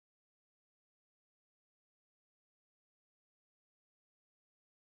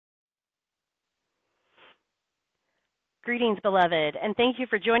Greetings, beloved, and thank you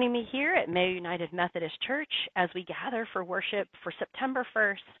for joining me here at Mayo United Methodist Church as we gather for worship for September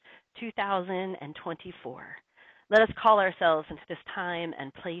 1st, 2024. Let us call ourselves into this time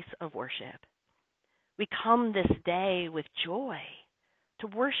and place of worship. We come this day with joy to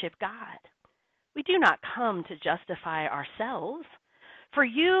worship God. We do not come to justify ourselves. For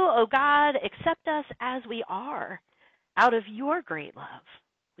you, O God, accept us as we are. Out of your great love,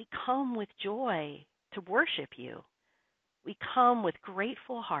 we come with joy to worship you. We come with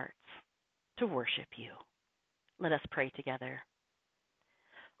grateful hearts to worship you. Let us pray together.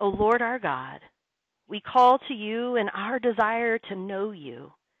 O Lord our God, we call to you in our desire to know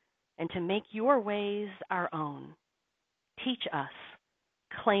you and to make your ways our own. Teach us,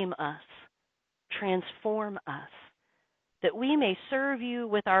 claim us, transform us, that we may serve you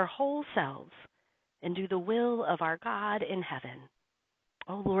with our whole selves and do the will of our God in heaven.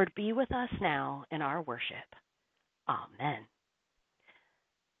 O Lord, be with us now in our worship. Amen.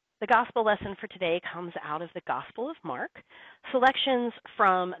 The gospel lesson for today comes out of the Gospel of Mark, selections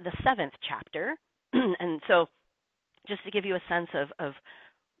from the 7th chapter. And so just to give you a sense of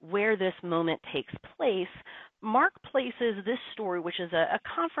where this moment takes place, Mark places this story, which is a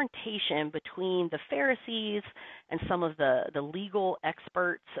confrontation between the Pharisees and some of the legal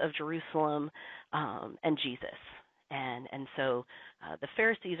experts of Jerusalem and Jesus. And so the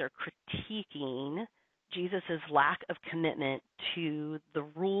Pharisees are critiquing Jesus' lack of commitment to the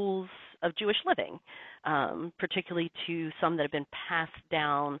rules of Jewish living, particularly to some that have been passed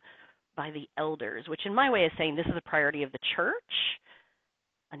down by the elders, which in my way is saying this is a priority of the church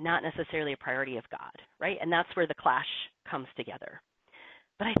and not necessarily a priority of God, right? And that's where the clash comes together.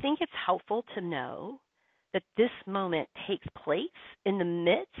 But I think it's helpful to know that this moment takes place in the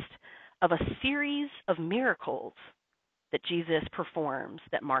midst of a series of miracles that Jesus performs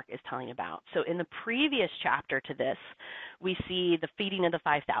that Mark is telling about. So in the previous chapter to this, we see the feeding of the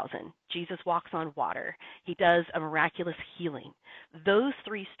 5,000. Jesus walks on water. He does a miraculous healing. Those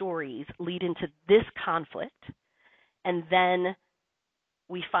three stories lead into this conflict. And then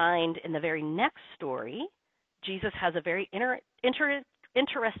we find in the very next story, Jesus has a very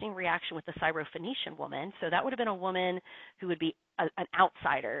interesting reaction with the Syrophoenician woman. So that would have been a woman who would be an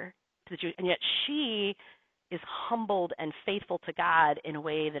outsider to the Jews, and yet she is humbled and faithful to God in a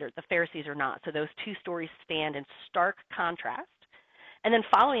way that the Pharisees are not. So those two stories stand in stark contrast. And then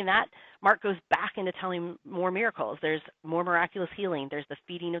following that, Mark goes back into telling more miracles. There's more miraculous healing. There's the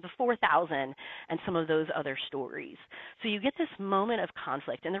feeding of the 4,000 and some of those other stories. So you get this moment of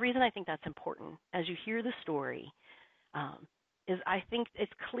conflict. And the reason I think that's important as you hear the story is I think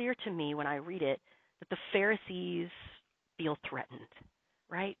it's clear to me when I read it that the Pharisees feel threatened,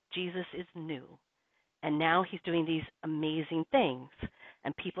 right? Jesus is new. And now he's doing these amazing things,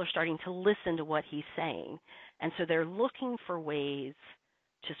 and people are starting to listen to what he's saying. And so they're looking for ways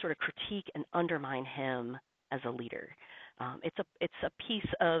to sort of critique and undermine him as a leader. It's a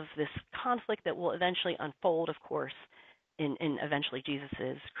piece of this conflict that will eventually unfold, of course, in eventually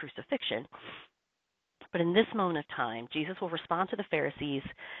Jesus' crucifixion. But in this moment of time, Jesus will respond to the Pharisees,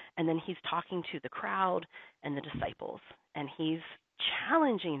 and then he's talking to the crowd and the disciples, and he's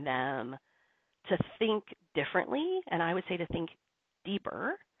challenging them to think differently, and I would say to think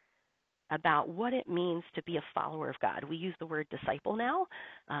deeper about what it means to be a follower of God. We use the word disciple now,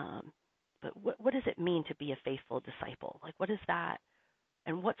 but what does it mean to be a faithful disciple? Like, what is that,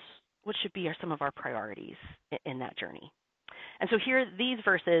 and what should be some of our priorities in that journey? And so here are these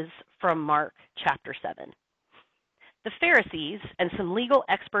verses from Mark chapter 7. The Pharisees and some legal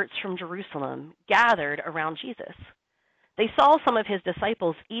experts from Jerusalem gathered around Jesus. They saw some of his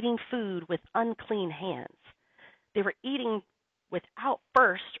disciples eating food with unclean hands. They were eating without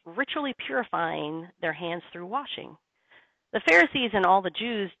first ritually purifying their hands through washing. The Pharisees and all the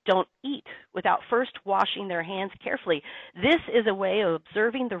Jews don't eat without first washing their hands carefully. This is a way of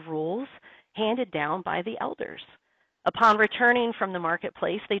observing the rules handed down by the elders. Upon returning from the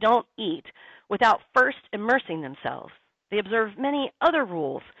marketplace, they don't eat without first immersing themselves. They observe many other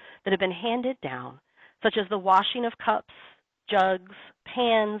rules that have been handed down, such as the washing of cups, jugs,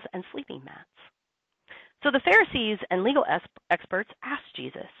 pans, and sleeping mats. So the Pharisees and legal experts asked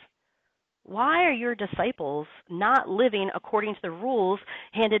Jesus, "Why are your disciples not living according to the rules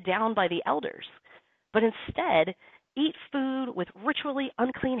handed down by the elders, but instead eat food with ritually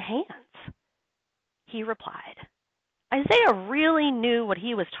unclean hands?" He replied, Isaiah really knew what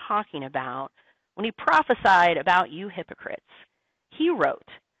he was talking about when he prophesied about you hypocrites. He wrote,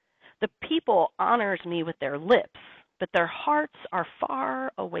 "The people honors me with their lips, but their hearts are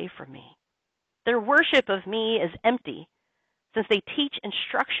far away from me. Their worship of me is empty, since they teach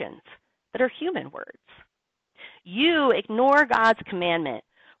instructions that are human words. You ignore God's commandment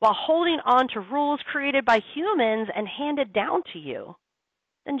while holding on to rules created by humans and handed down to you.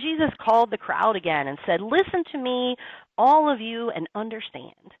 Then Jesus called the crowd again and said, "Listen to me, all of you, and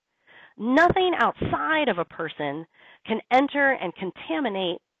understand. Nothing outside of a person can enter and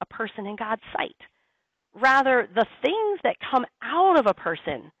contaminate a person in God's sight. Rather, the things that come out of a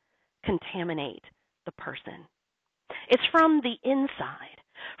person contaminate the person. It's from the inside,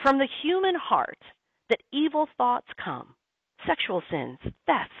 from the human heart, that evil thoughts come: sexual sins,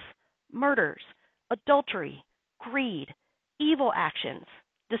 thefts, murders, adultery, greed, evil actions,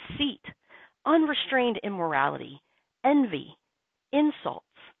 deceit, unrestrained immorality, envy, insults,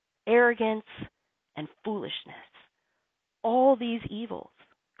 arrogance, and foolishness. All these evils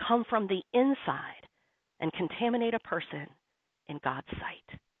come from the inside and contaminate a person in God's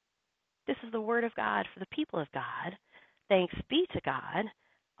sight." This is the word of God for the people of God. Thanks be to God.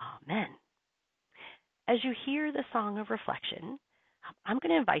 Amen. As you hear the song of reflection, I'm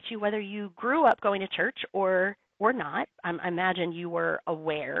going to invite you, whether you grew up going to church or not, I imagine you were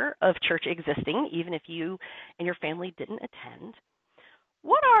aware of church existing, even if you and your family didn't attend.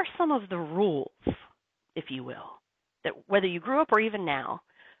 What are some of the rules, if you will, that whether you grew up or even now,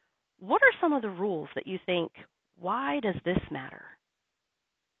 what are some of the rules that you think, why does this matter?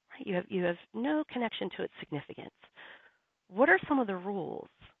 You have no connection to its significance. What are some of the rules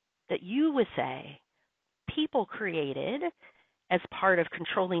that you would say people created as part of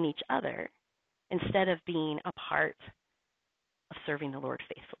controlling each other instead of being a part of serving the Lord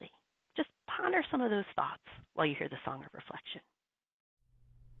faithfully? Just ponder some of those thoughts while you hear the song of reflection.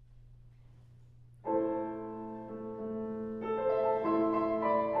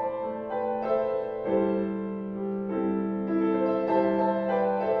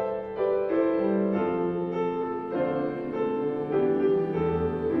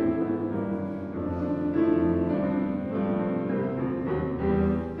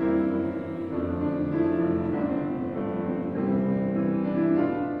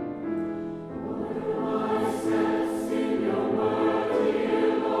 In your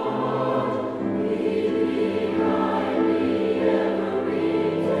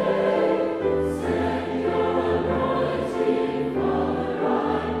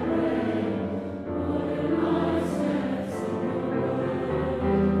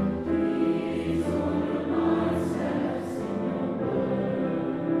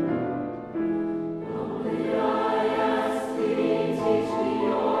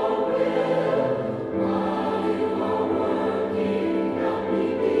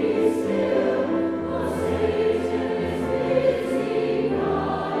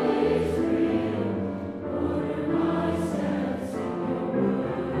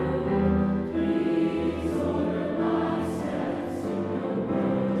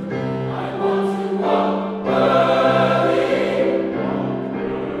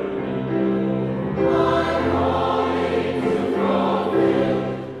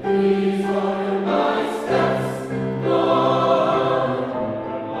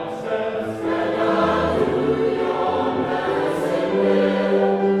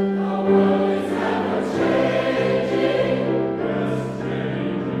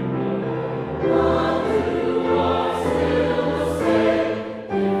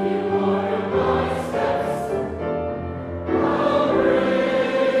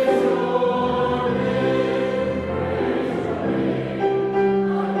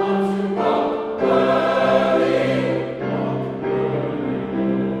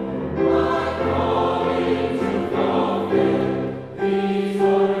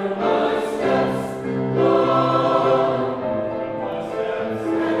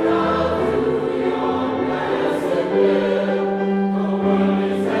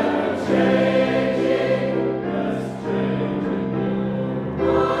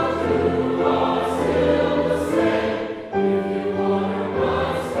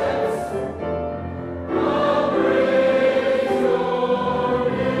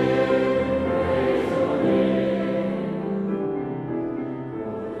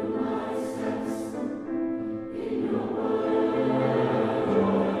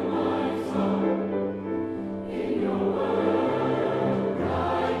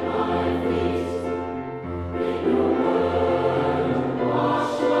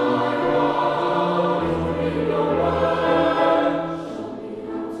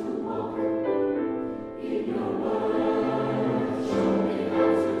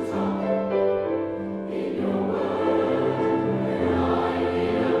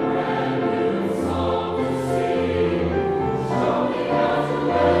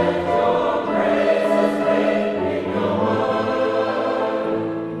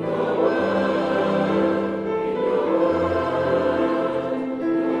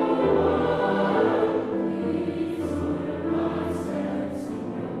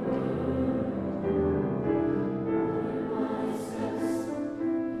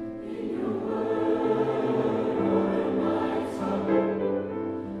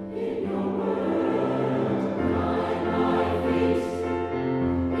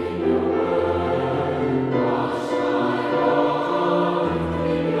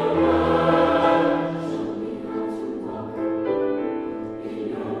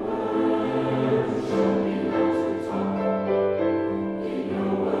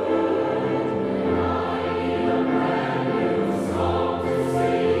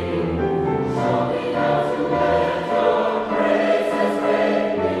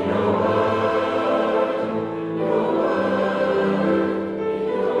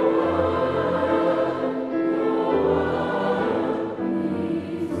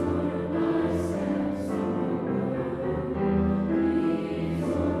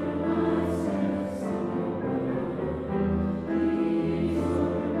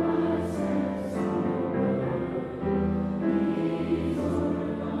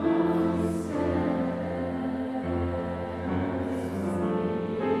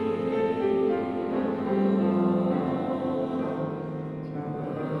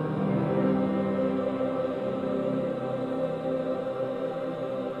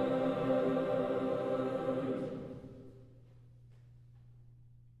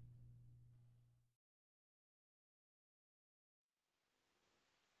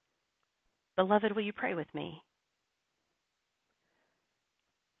Beloved, will you pray with me?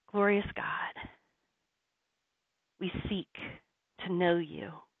 Glorious God, we seek to know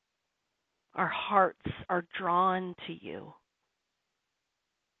you. Our hearts are drawn to you.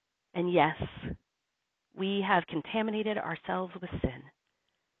 And yes, we have contaminated ourselves with sin,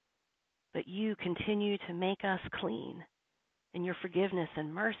 but you continue to make us clean in your forgiveness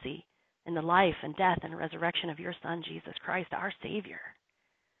and mercy in the life and death and resurrection of your Son, Jesus Christ, our Savior.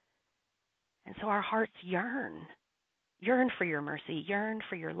 And so our hearts yearn for your mercy, yearn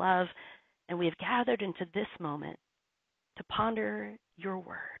for your love, and we have gathered into this moment to ponder your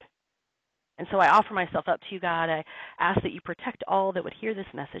word. And so I offer myself up to you, God. I ask that you protect all that would hear this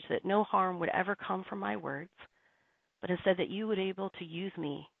message, that no harm would ever come from my words, but instead that you would be able to use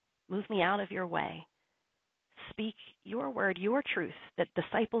me, move me out of your way, speak your word, your truth that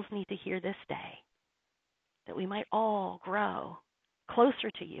disciples need to hear this day, that we might all grow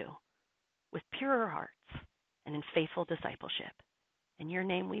closer to you with purer hearts and in faithful discipleship. In your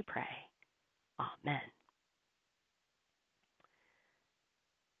name we pray. Amen.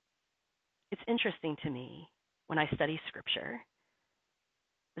 It's interesting to me when I study Scripture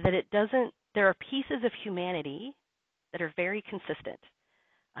that there are pieces of humanity that are very consistent.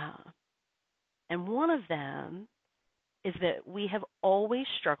 And one of them is that we have always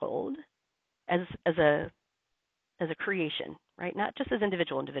struggled as a creation, right? Not just as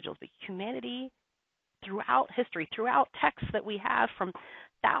individuals, but humanity throughout history, throughout texts that we have from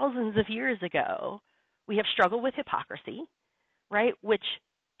thousands of years ago, we have struggled with hypocrisy, right? Which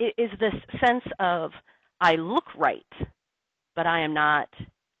is this sense of I look right, but I am not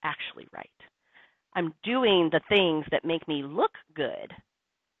actually right. I'm doing the things that make me look good,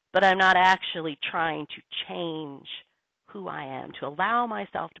 but I'm not actually trying to change who I am, to allow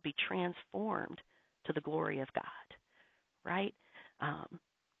myself to be transformed to the glory of God, right?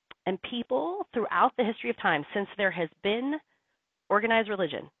 And people throughout the history of time, since there has been organized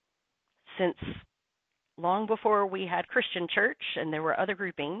religion, since long before we had Christian church and there were other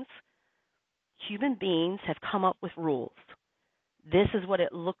groupings, human beings have come up with rules. This is what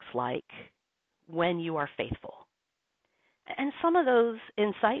it looks like when you are faithful. And some of those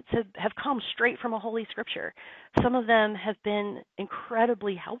insights have come straight from a Holy Scripture. Some of them have been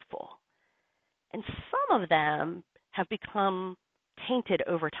incredibly helpful. And some of them have become tainted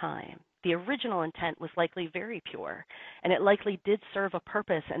over time. The original intent was likely very pure, and it likely did serve a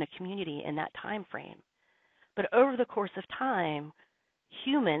purpose and a community in that time frame. But over the course of time,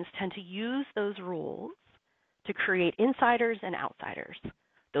 humans tend to use those rules to create insiders and outsiders,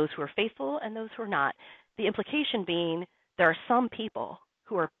 those who are faithful and those who are not. The implication being there are some people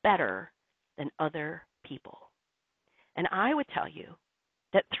who are better than other people. And I would tell you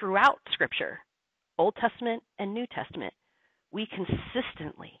that throughout Scripture, Old Testament and New Testament, we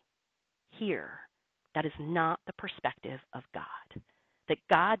consistently hear that is not the perspective of God. That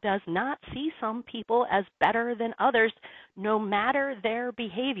God does not see some people as better than others, no matter their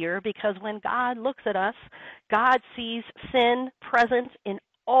behavior, because when God looks at us, God sees sin present in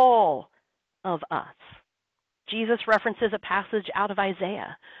all of us. Jesus references a passage out of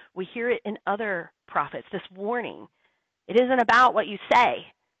Isaiah. We hear it in other prophets, this warning. It isn't about what you say,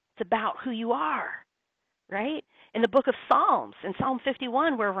 it's about who you are, right? In the book of Psalms, in Psalm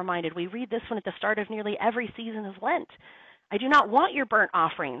 51, we're reminded, we read this one at the start of nearly every season of Lent. I do not want your burnt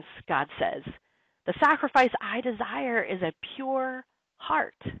offerings, God says. The sacrifice I desire is a pure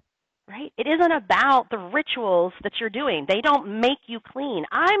heart, right? It isn't about the rituals that you're doing. They don't make you clean.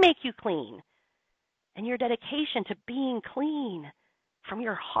 I make you clean. And your dedication to being clean from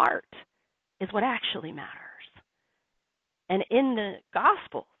your heart is what actually matters. And in the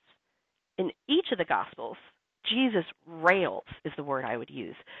Gospels, in each of the Gospels, Jesus rails is the word I would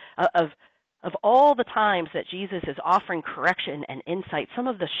use. Of all the times that Jesus is offering correction and insight, some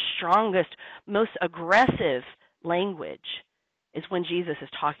of the strongest, most aggressive language is when Jesus is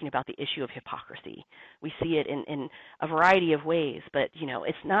talking about the issue of hypocrisy. We see it in a variety of ways, but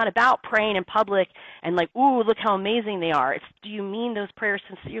it's not about praying in public and like, ooh, look how amazing they are. It's, do you mean those prayers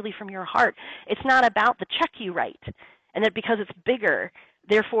sincerely from your heart? It's not about the check you write, and that because it's bigger,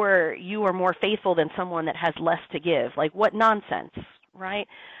 therefore you are more faithful than someone that has less to give. Like, what nonsense, right?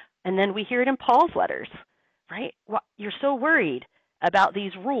 And then we hear it in Paul's letters, right? Well, you're so worried about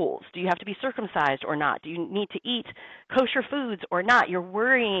these rules. Do you have to be circumcised or not? Do you need to eat kosher foods or not? You're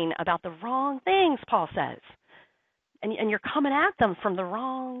worrying about the wrong things, Paul says. And you're coming at them from the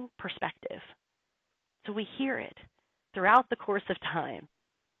wrong perspective. So we hear it throughout the course of time.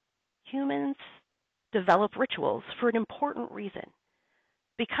 Humans develop rituals for an important reason.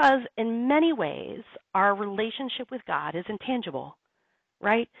 Because in many ways, our relationship with God is intangible,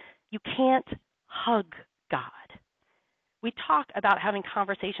 right? You can't hug God. We talk about having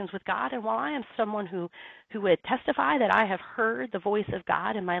conversations with God, and while I am someone who would testify that I have heard the voice of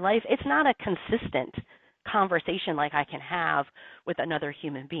God in my life, it's not a consistent conversation like I can have with another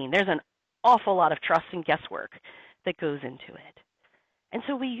human being. There's an awful lot of trust and guesswork that goes into it. And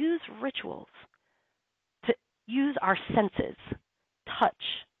so we use rituals to use our senses, touch,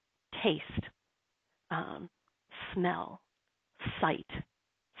 taste, smell, sight,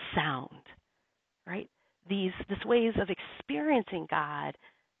 sound, right? These ways of experiencing God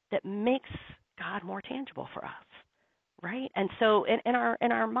that makes God more tangible for us, right? And so in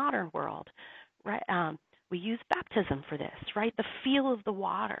our modern world, right, we use baptism for this, right? The feel of the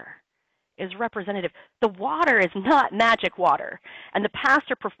water is representative. The water is not magic water, and the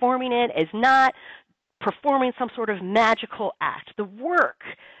pastor performing it is not performing some sort of magical act. The work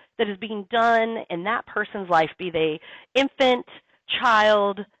that is being done in that person's life, be they infant,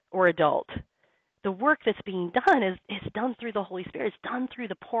 child, or adult, the work that's being done is done through the Holy Spirit. It's done through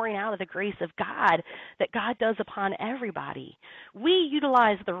the pouring out of the grace of God that God does upon everybody. We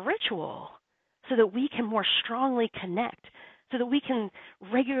utilize the ritual so that we can more strongly connect, so that we can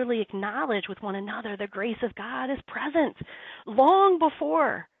regularly acknowledge with one another the grace of God is present long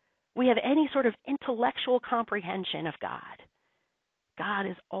before we have any sort of intellectual comprehension of God. God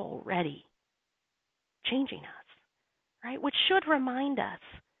is already changing us, right? Which should remind us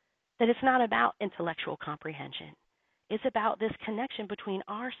that it's not about intellectual comprehension. It's about this connection between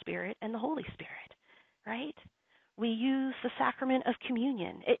our spirit and the Holy Spirit, right? We use the sacrament of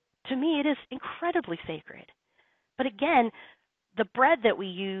communion. To me, it is incredibly sacred. But again, the bread that we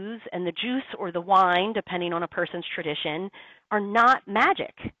use and the juice or the wine, depending on a person's tradition, are not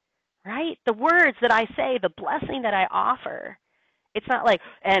magic, right? The words that I say, the blessing that I offer, it's not like,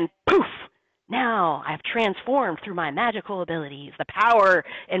 and poof, now I've transformed through my magical abilities, the power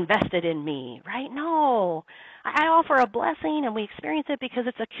invested in me, right? No, I offer a blessing and we experience it because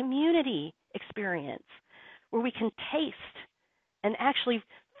it's a community experience where we can taste and actually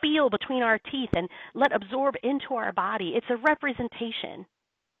feel between our teeth and let absorb into our body. It's a representation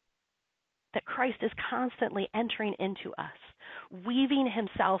that Christ is constantly entering into us, weaving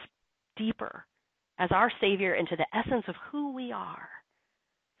himself deeper as our Savior into the essence of who we are,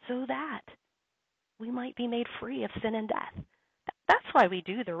 so that we might be made free of sin and death. That's why we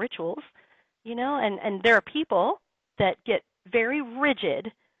do the rituals, and there are people that get very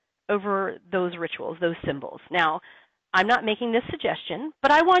rigid over those rituals, those symbols. Now, I'm not making this suggestion,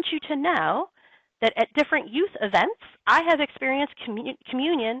 but I want you to know that at different youth events, I have experienced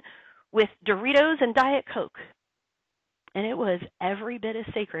communion with Doritos and Diet Coke, and it was every bit as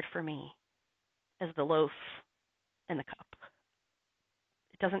sacred for me as the loaf and the cup.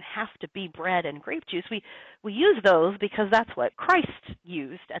 It doesn't have to be bread and grape juice. We use those because that's what Christ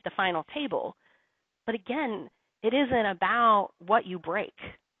used at the final table. But again, it isn't about what you break.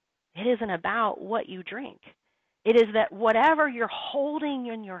 It isn't about what you drink. It is that whatever you're holding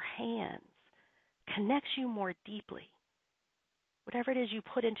in your hands connects you more deeply. Whatever it is you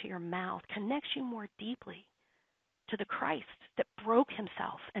put into your mouth connects you more deeply to the Christ that broke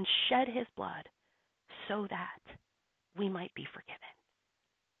himself and shed his blood so that we might be forgiven,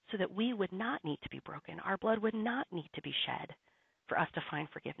 so that we would not need to be broken. Our blood would not need to be shed for us to find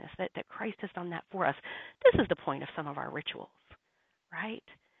forgiveness, that Christ has done that for us. This is the point of some of our rituals, right?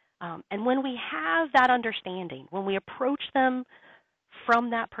 And when we have that understanding, when we approach them from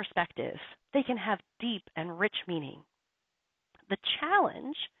that perspective, they can have deep and rich meaning. The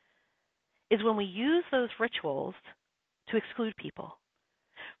challenge is when we use those rituals to exclude people,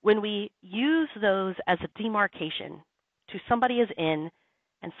 when we use those as a demarcation to somebody is in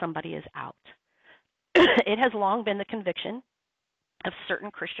and somebody is out. It has long been the conviction of certain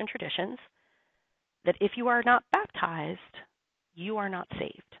Christian traditions that if you are not baptized, you are not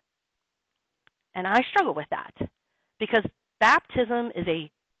saved. And I struggle with that because baptism is a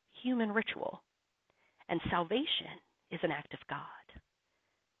human ritual and salvation is an act of God.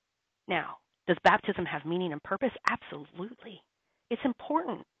 Now, does baptism have meaning and purpose? Absolutely. It's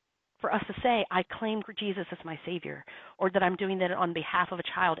important for us to say, I claim Jesus as my Savior, or that I'm doing that on behalf of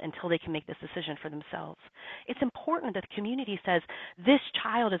a child until they can make this decision for themselves. It's important that the community says, this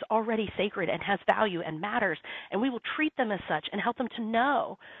child is already sacred and has value and matters, and we will treat them as such and help them to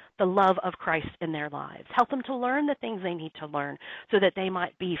know the love of Christ in their lives, help them to learn the things they need to learn so that they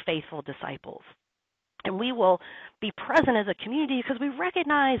might be faithful disciples. And we will be present as a community because we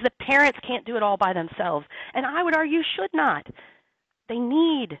recognize that parents can't do it all by themselves, and I would argue should not. They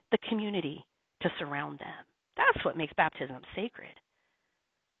need the community to surround them. That's what makes baptism sacred.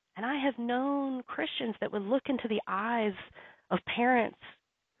 And I have known Christians that would look into the eyes of parents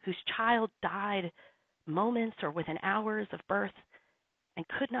whose child died moments or within hours of birth and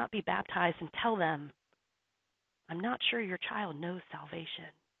could not be baptized and tell them, I'm not sure your child knows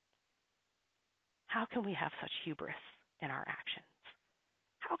salvation. How can we have such hubris in our actions?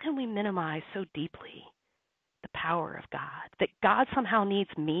 How can we minimize so deeply the power of God? That God somehow needs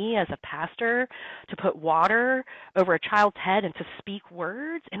me as a pastor to put water over a child's head and to speak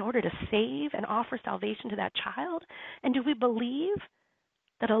words in order to save and offer salvation to that child? And do we believe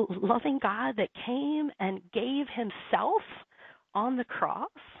that a loving God that came and gave himself on the cross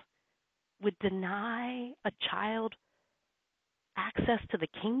would deny a child access to the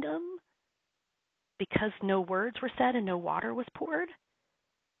kingdom because no words were said and no water was poured?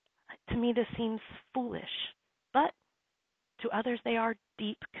 To me, this seems foolish, but to others, they are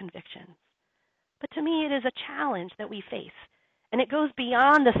deep convictions. But to me, it is a challenge that we face, and it goes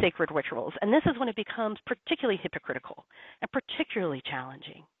beyond the sacred rituals, and this is when it becomes particularly hypocritical and particularly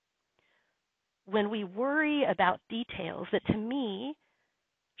challenging. When we worry about details that, to me,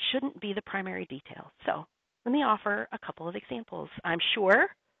 shouldn't be the primary details. So let me offer a couple of examples. I'm sure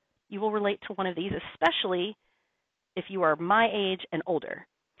you will relate to one of these, especially if you are my age and older.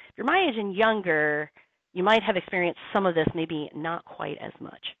 If you're my age and younger, you might have experienced some of this, maybe not quite as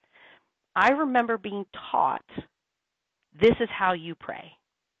much. I remember being taught, this is how you pray.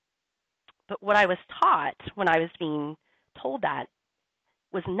 But what I was taught when I was being told that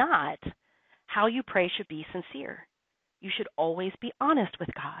was not how you pray should be sincere. You should always be honest with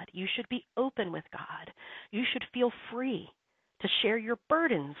God. You should be open with God. You should feel free to share your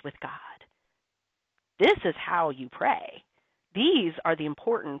burdens with God. This is how you pray. These are the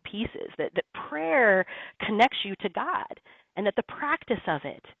important pieces, that prayer connects you to God, and that the practice of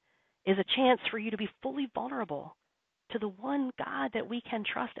it is a chance for you to be fully vulnerable to the one God that we can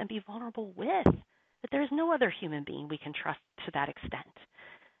trust and be vulnerable with, that there is no other human being we can trust to that extent.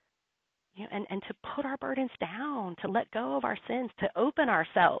 And to put our burdens down, to let go of our sins, to open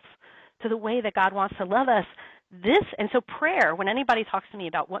ourselves to the way that God wants to love us. And so prayer, when anybody talks to me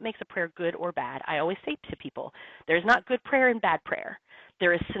about what makes a prayer good or bad, I always say to people, there's not good prayer and bad prayer.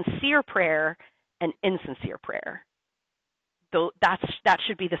 There is sincere prayer and insincere prayer. Though that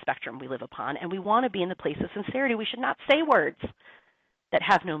should be the spectrum we live upon, and we want to be in the place of sincerity. We should not say words that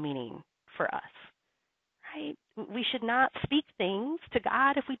have no meaning for us. Right? We should not speak things to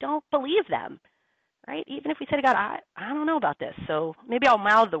God if we don't believe them, right? Even if we say to God, I don't know about this, so maybe I'll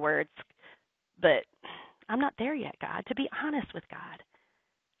mouth the words, but I'm not there yet, God, to be honest with God.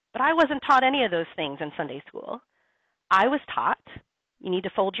 But I wasn't taught any of those things in Sunday school. I was taught you need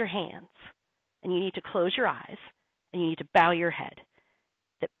to fold your hands, and you need to close your eyes, and you need to bow your head.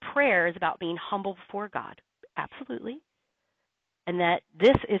 That prayer is about being humble before God, absolutely, and that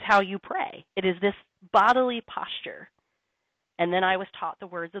this is how you pray. It is this bodily posture. And then I was taught the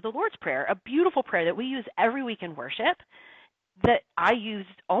words of the Lord's Prayer, a beautiful prayer that we use every week in worship, that I use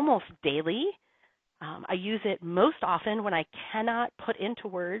almost daily. I use it most often when I cannot put into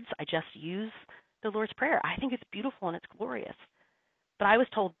words. I just use the Lord's Prayer. I think it's beautiful and it's glorious. But I was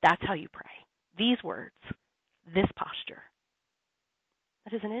told that's how you pray. These words, this posture.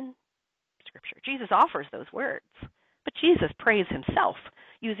 That isn't in Scripture. Jesus offers those words, but Jesus prays himself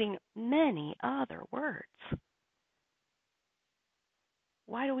using many other words.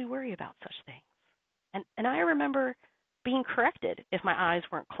 Why do we worry about such things? And I remember being corrected if my eyes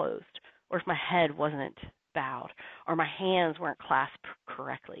weren't closed, or if my head wasn't bowed, or my hands weren't clasped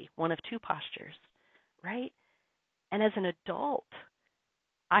correctly. One of two postures, right? And as an adult,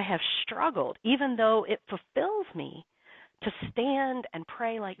 I have struggled, even though it fulfills me, to stand and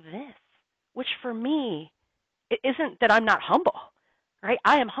pray like this, which for me, it isn't that I'm not humble, right?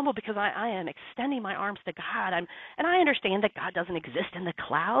 I am humble because I am extending my arms to God. And I understand that God doesn't exist in the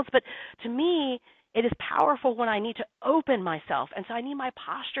clouds, but to me, it is powerful when I need to open myself. And so I need my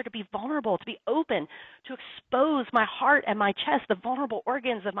posture to be vulnerable, to be open, to expose my heart and my chest, the vulnerable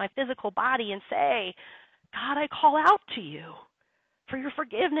organs of my physical body, and say, God, I call out to you for your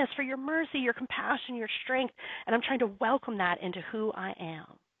forgiveness, for your mercy, your compassion, your strength, and I'm trying to welcome that into who I am.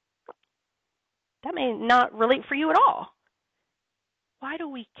 That may not relate for you at all. Why do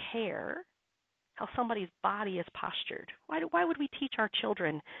we care how somebody's body is postured? Why would we teach our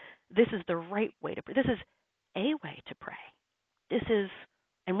children this is the right way to pray? This is a way to pray.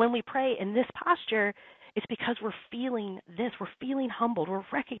 And when we pray in this posture, it's because we're feeling this. We're feeling humbled. We're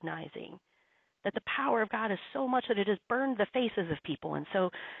recognizing that the power of God is so much that it has burned the faces of people. And so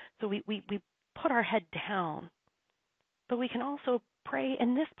we put our head down. But we can also pray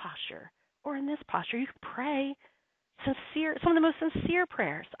in this posture or in this posture. You can pray sincere. Some of the most sincere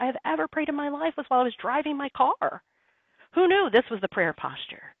prayers I have ever prayed in my life was while I was driving my car. Who knew this was the prayer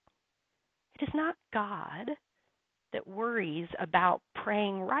posture? It is not God that worries about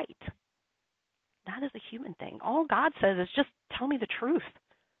praying right. That is a human thing. All God says is just tell me the truth.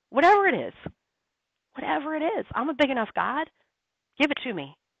 Whatever it is. Whatever it is. I'm a big enough God. Give it to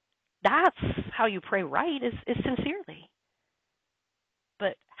me. That's how you pray right, is sincerely.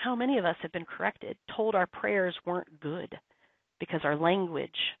 But how many of us have been corrected, told our prayers weren't good because our language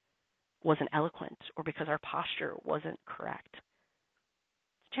wasn't eloquent or because our posture wasn't correct?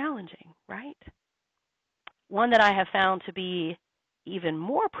 It's challenging, right? One that I have found to be even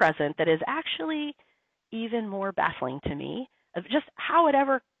more present, that is actually even more baffling to me, of just how it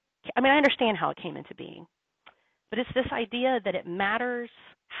ever, I mean, I understand how it came into being, but it's this idea that it matters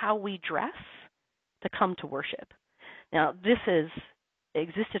how we dress to come to worship. Now, this has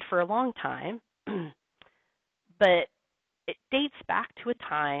existed for a long time, but it dates back to a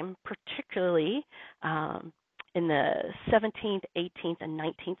time, particularly in the 17th, 18th, and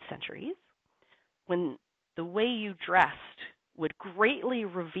 19th centuries, when the way you dressed would greatly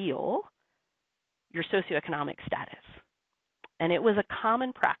reveal your socioeconomic status. And it was a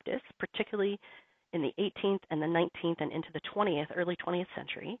common practice, particularly in the 18th and the 19th and into the 20th, early 20th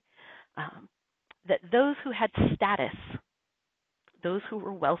century, that those who had status, those who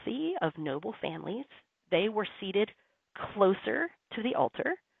were wealthy, of noble families, they were seated closer to the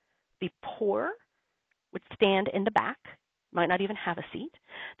altar. The poor would stand in the back, might not even have a seat.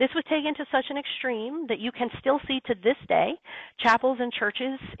 This was taken to such an extreme that you can still see to this day chapels and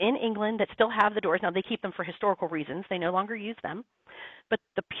churches in England that still have the doors. Now, they keep them for historical reasons. They no longer use them. But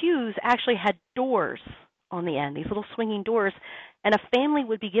the pews actually had doors on the end, these little swinging doors, and a family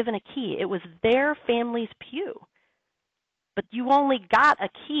would be given a key. It was their family's pew. But you only got a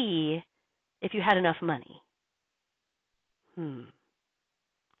key if you had enough money.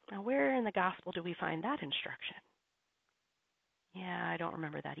 Now, where in the gospel do we find that instruction? Yeah, I don't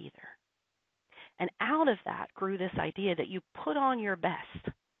remember that either. And out of that grew this idea that you put on your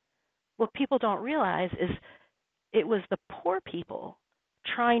best. What people don't realize is it was the poor people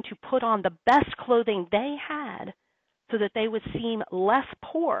trying to put on the best clothing they had so that they would seem less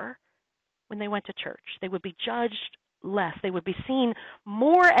poor when they went to church. They would be judged less. They would be seen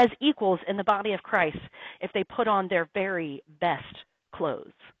more as equals in the body of Christ if they put on their very best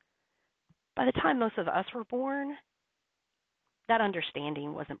clothes. By the time most of us were born, that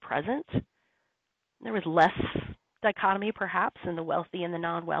understanding wasn't present. There was less dichotomy, perhaps, in the wealthy and the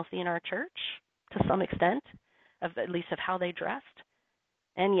non-wealthy in our church, to some extent, at least of how they dressed.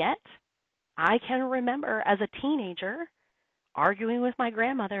 And yet, I can remember as a teenager arguing with my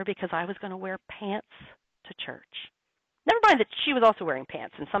grandmother because I was going to wear pants to church. Never mind that she was also wearing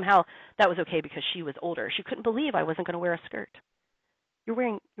pants, and somehow that was okay because she was older. She couldn't believe I wasn't going to wear a skirt. You're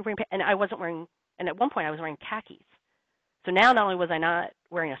wearing pants, and I wasn't wearing, and at one point I was wearing khakis. So now not only was I not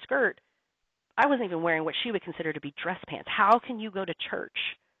wearing a skirt, I wasn't even wearing what she would consider to be dress pants. How can you go to church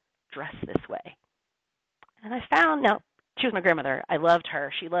dressed this way? And I found, now, she was my grandmother. I loved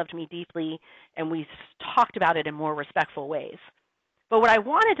her. She loved me deeply, and we talked about it in more respectful ways. But what I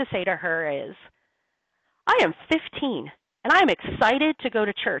wanted to say to her is, I am 15, and I am excited to go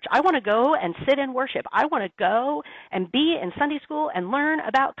to church. I want to go and sit and worship. I want to go and be in Sunday school and learn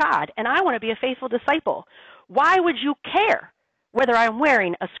about God, and I want to be a faithful disciple. Why would you care whether I'm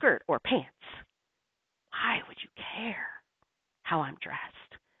wearing a skirt or pants? Why would you care how I'm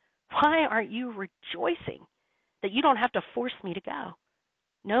dressed? Why aren't you rejoicing that you don't have to force me to go?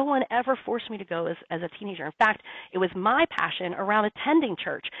 No one ever forced me to go as a teenager. In fact, it was my passion around attending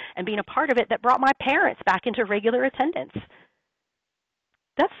church and being a part of it that brought my parents back into regular attendance.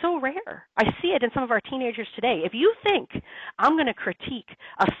 That's so rare. I see it in some of our teenagers today. If you think I'm going to critique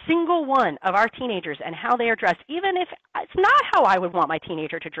a single one of our teenagers and how they are dressed, even if it's not how I would want my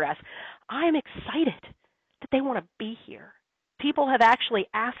teenager to dress, I'm excited that they want to be here. People have actually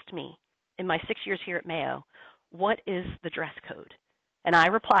asked me in my 6 years here at Mayo, what is the dress code? And I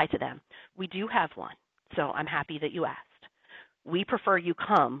reply to them, we do have one, so I'm happy that you asked. We prefer you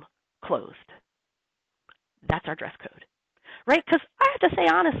come clothed. That's our dress code, right? Because I have to say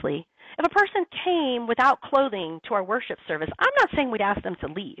honestly, if a person came without clothing to our worship service, I'm not saying we'd ask them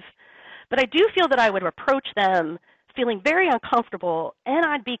to leave, but I do feel that I would approach them feeling very uncomfortable, and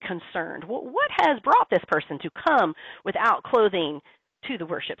I'd be concerned. Well, what has brought this person to come without clothing to the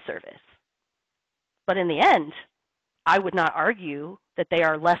worship service? But in the end, I would not argue that they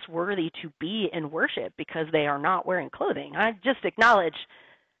are less worthy to be in worship because they are not wearing clothing. I just acknowledge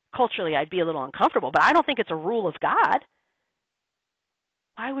culturally I'd be a little uncomfortable, but I don't think it's a rule of God.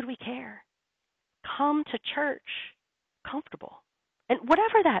 Why would we care? Come to church comfortable And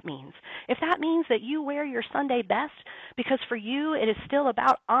whatever that means, if that means that you wear your Sunday best because for you it is still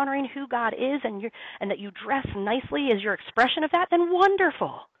about honoring who God is and that you dress nicely as your expression of that, then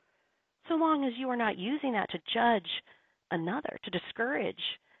wonderful. So long as you are not using that to judge another, to discourage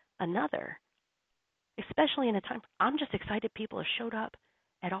another, especially in a time, I'm just excited people have showed up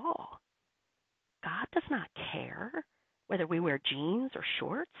at all. God does not care whether we wear jeans or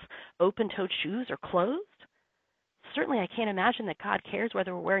shorts, open-toed shoes or closed. Certainly I can't imagine that God cares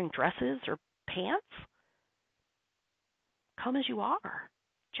whether we're wearing dresses or pants. Come as you are,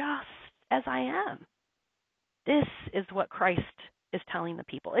 just as I am. This is what Christ is telling the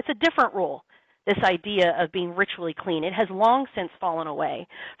people. It's a different rule, this idea of being ritually clean. It has long since fallen away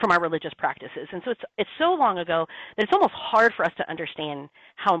from our religious practices. And so it's so long ago that it's almost hard for us to understand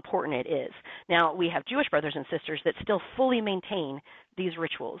how important it is. Now, we have Jewish brothers and sisters that still fully maintain these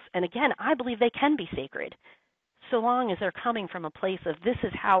rituals. And again, I believe they can be sacred, so long as they're coming from a place of this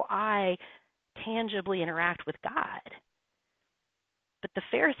is how I tangibly interact with God. But the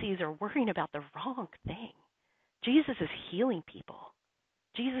Pharisees are worrying about the wrong thing. Jesus is healing people.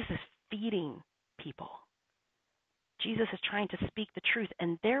 Jesus is feeding people. Jesus is trying to speak the truth,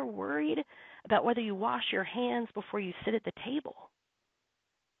 and they're worried about whether you wash your hands before you sit at the table.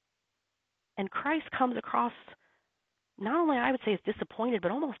 And Christ comes across, not only I would say is disappointed,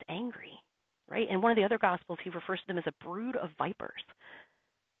 but almost angry. Right? In one of the other Gospels, he refers to them as a brood of vipers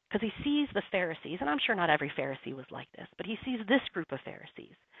because he sees the Pharisees, and I'm sure not every Pharisee was like this, but he sees this group of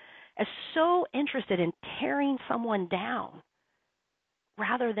Pharisees as so interested in tearing someone down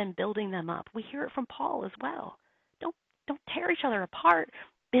rather than building them up. We hear it from Paul as well. Don't tear each other apart.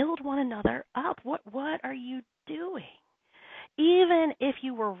 Build one another up. What are you doing? Even if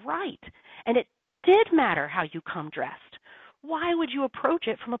you were right and it did matter how you come dressed, why would you approach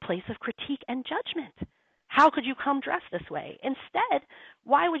it from a place of critique and judgment? How could you come dressed this way? Instead,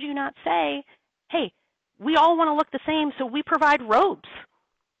 why would you not say, hey, we all want to look the same, so we provide robes.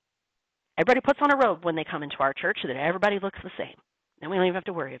 Everybody puts on a robe when they come into our church so that everybody looks the same. And we don't even have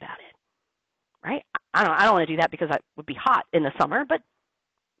to worry about it. Right? I don't want to do that because it would be hot in the summer, but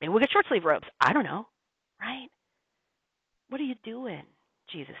maybe we'll get short sleeve robes. I don't know. Right? What are you doing?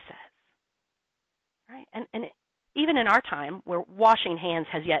 Jesus says. Right? And even in our time, where washing hands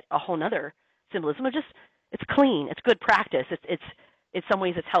has yet a whole nother symbolism of just it's clean, it's good practice, it's in some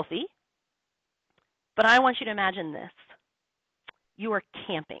ways it's healthy. But I want you to imagine this: you are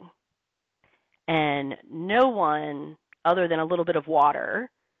camping, and no one other than a little bit of water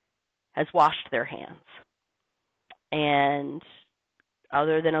has washed their hands, and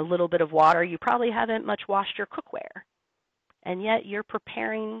other than a little bit of water, you probably haven't much washed your cookware, and yet you're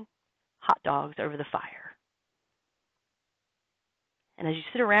preparing hot dogs over the fire. And as you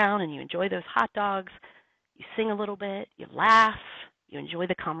sit around and you enjoy those hot dogs, you sing a little bit, you laugh, you enjoy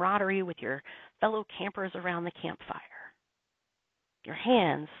the camaraderie with your fellow campers around the campfire. Your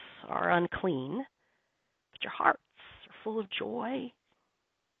hands are unclean, but your hearts are full of joy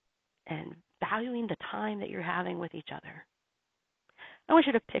and valuing the time that you're having with each other. I want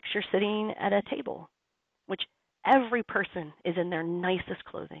you to picture sitting at a table, which every person is in their nicest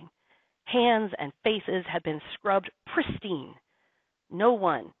clothing. Hands and faces have been scrubbed pristine. No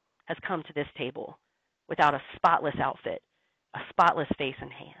one has come to this table without a spotless outfit, a spotless face and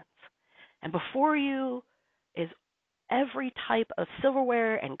hands. And before you is every type of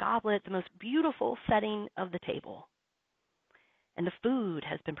silverware and goblet, the most beautiful setting of the table. And the food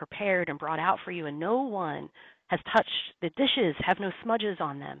has been prepared and brought out for you, and no one has touched. The dishes have no smudges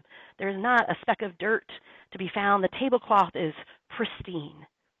on them. There is not a speck of dirt to be found. The tablecloth is pristine.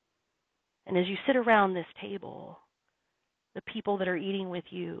 And as you sit around this table, the people that are eating with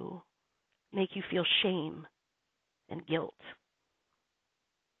you make you feel shame and guilt.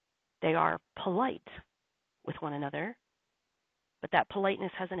 They are polite with one another, but that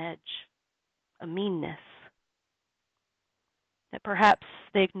politeness has an edge, a meanness, that perhaps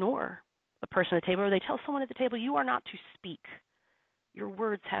they ignore a person at the table, or they tell someone at the table, you are not to speak. Your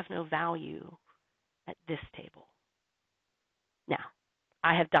words have no value at this table. Now,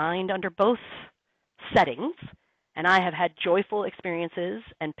 I have dined under both settings, and I have had joyful experiences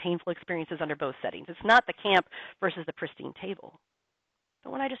and painful experiences under both settings. It's not the camp versus the pristine table.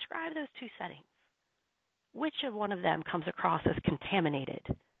 But when I describe those two settings, which of one of them comes across as contaminated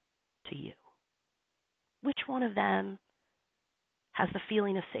to you? Which one of them has the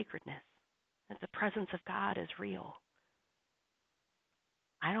feeling of sacredness, that the presence of God is real?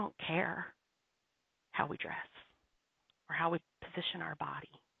 I don't care how we dress or how we position our body.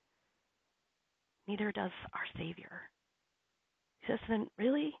 Neither does our Savior. He says, then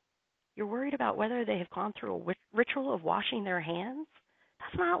really? You're worried about whether they have gone through a ritual of washing their hands?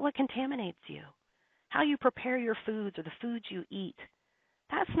 That's not what contaminates you. How you prepare your foods or the foods you eat,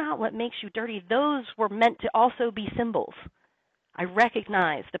 that's not what makes you dirty. Those were meant to also be symbols. I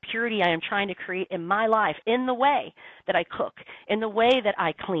recognize the purity I am trying to create in my life, in the way that I cook, in the way that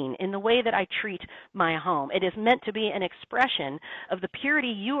I clean, in the way that I treat my home. It is meant to be an expression of the purity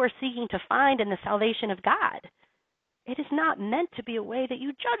you are seeking to find in the salvation of God. It is not meant to be a way that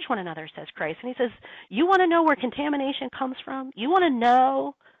you judge one another, says Christ. And he says, you want to know where contamination comes from? You want to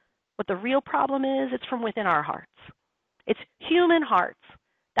know what the real problem is? It's from within our hearts. It's human hearts.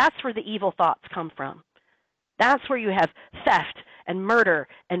 That's where the evil thoughts come from. That's where you have theft and murder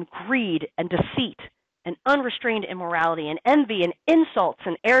and greed and deceit and unrestrained immorality and envy and insults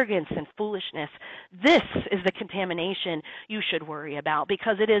and arrogance and foolishness. This is the contamination you should worry about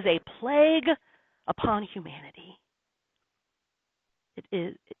because it is a plague upon humanity.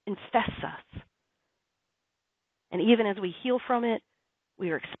 It infests us. And even as we heal from it,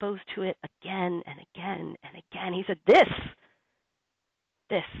 we are exposed to it again and again and again. He said,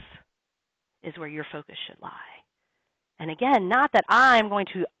 this is where your focus should lie. And again, not that I'm going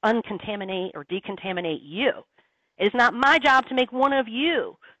to uncontaminate or decontaminate you. It is not my job to make one of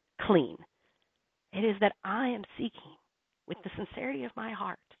you clean. It is that I am seeking, with the sincerity of my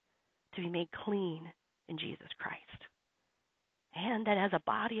heart, to be made clean in Jesus Christ. And that as a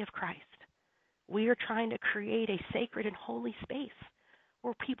body of Christ, we are trying to create a sacred and holy space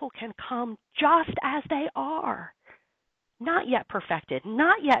where people can come just as they are, not yet perfected,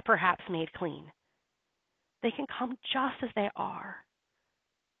 not yet perhaps made clean. They can come just as they are,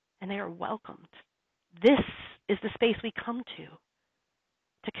 and they are welcomed. This is the space we come to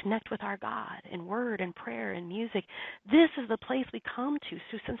connect with our God in word and prayer and music. This is the place we come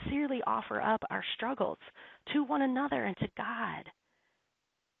to sincerely offer up our struggles to one another and to God.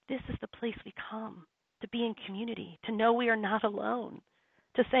 This is the place we come to be in community, to know we are not alone,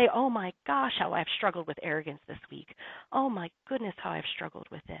 to say, oh my gosh, how I've struggled with arrogance this week. Oh my goodness, how I've struggled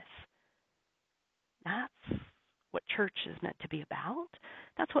with this. That's what church is meant to be about.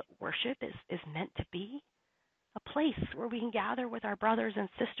 That's what worship is meant to be. A place where we can gather with our brothers and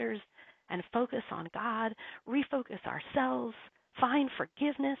sisters and focus on God, refocus ourselves, find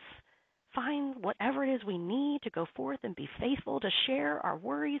forgiveness, find whatever it is we need to go forth and be faithful, to share our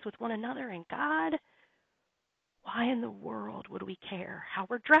worries with one another and God. Why in the world would we care how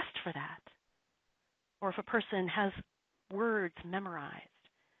we're dressed for that? Or if a person has words memorized,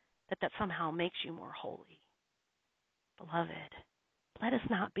 that somehow makes you more holy. Beloved, let us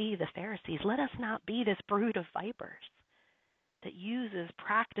not be the Pharisees. Let us not be this brood of vipers that uses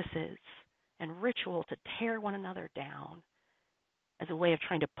practices and ritual to tear one another down as a way of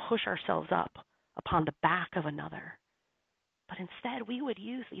trying to push ourselves up upon the back of another. But instead, we would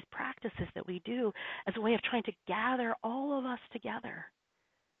use these practices that we do as a way of trying to gather all of us together.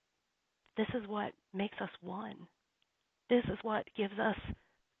 This is what makes us one. This is what gives us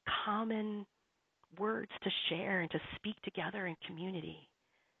common words to share and to speak together in community.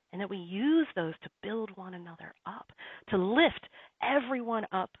 And that we use those to build one another up, to lift everyone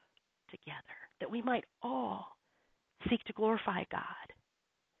up together, that we might all seek to glorify God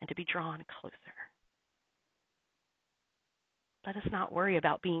and to be drawn closer. Let us not worry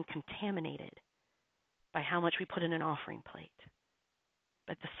about being contaminated by how much we put in an offering plate,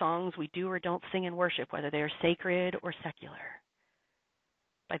 but the songs we do or don't sing in worship, whether they are sacred or secular,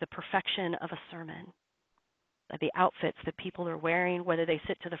 by the perfection of a sermon, by the outfits that people are wearing, whether they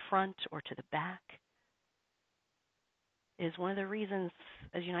sit to the front or to the back. It is one of the reasons,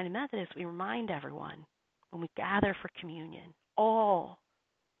 as United Methodists, we remind everyone when we gather for communion, all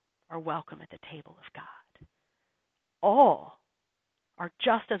are welcome at the table of God. All are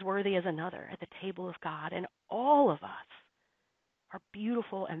just as worthy as another at the table of God, and all of us are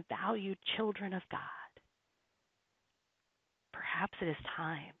beautiful and valued children of God. Perhaps it is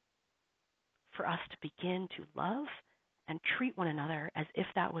time for us to begin to love and treat one another as if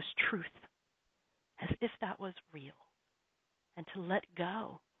that was truth, as if that was real, and to let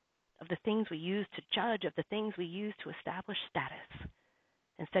go of the things we use to judge, of the things we use to establish status,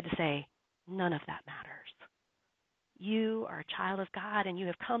 instead to say, none of that matters. You are a child of God, and you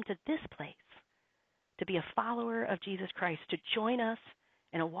have come to this place to be a follower of Jesus Christ, to join us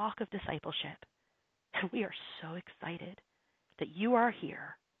in a walk of discipleship. And we are so excited that you are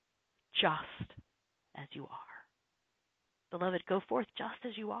here just as you are. Beloved, go forth just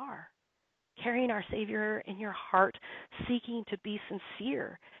as you are, carrying our Savior in your heart, seeking to be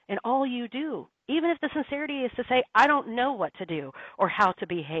sincere in all you do, even if the sincerity is to say, I don't know what to do or how to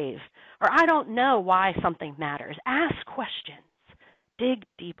behave, or I don't know why something matters. Ask questions, dig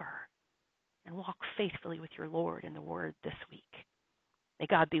deeper, and walk faithfully with your Lord in the Word this week. May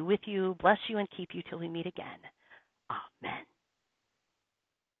God be with you, bless you, and keep you till we meet again.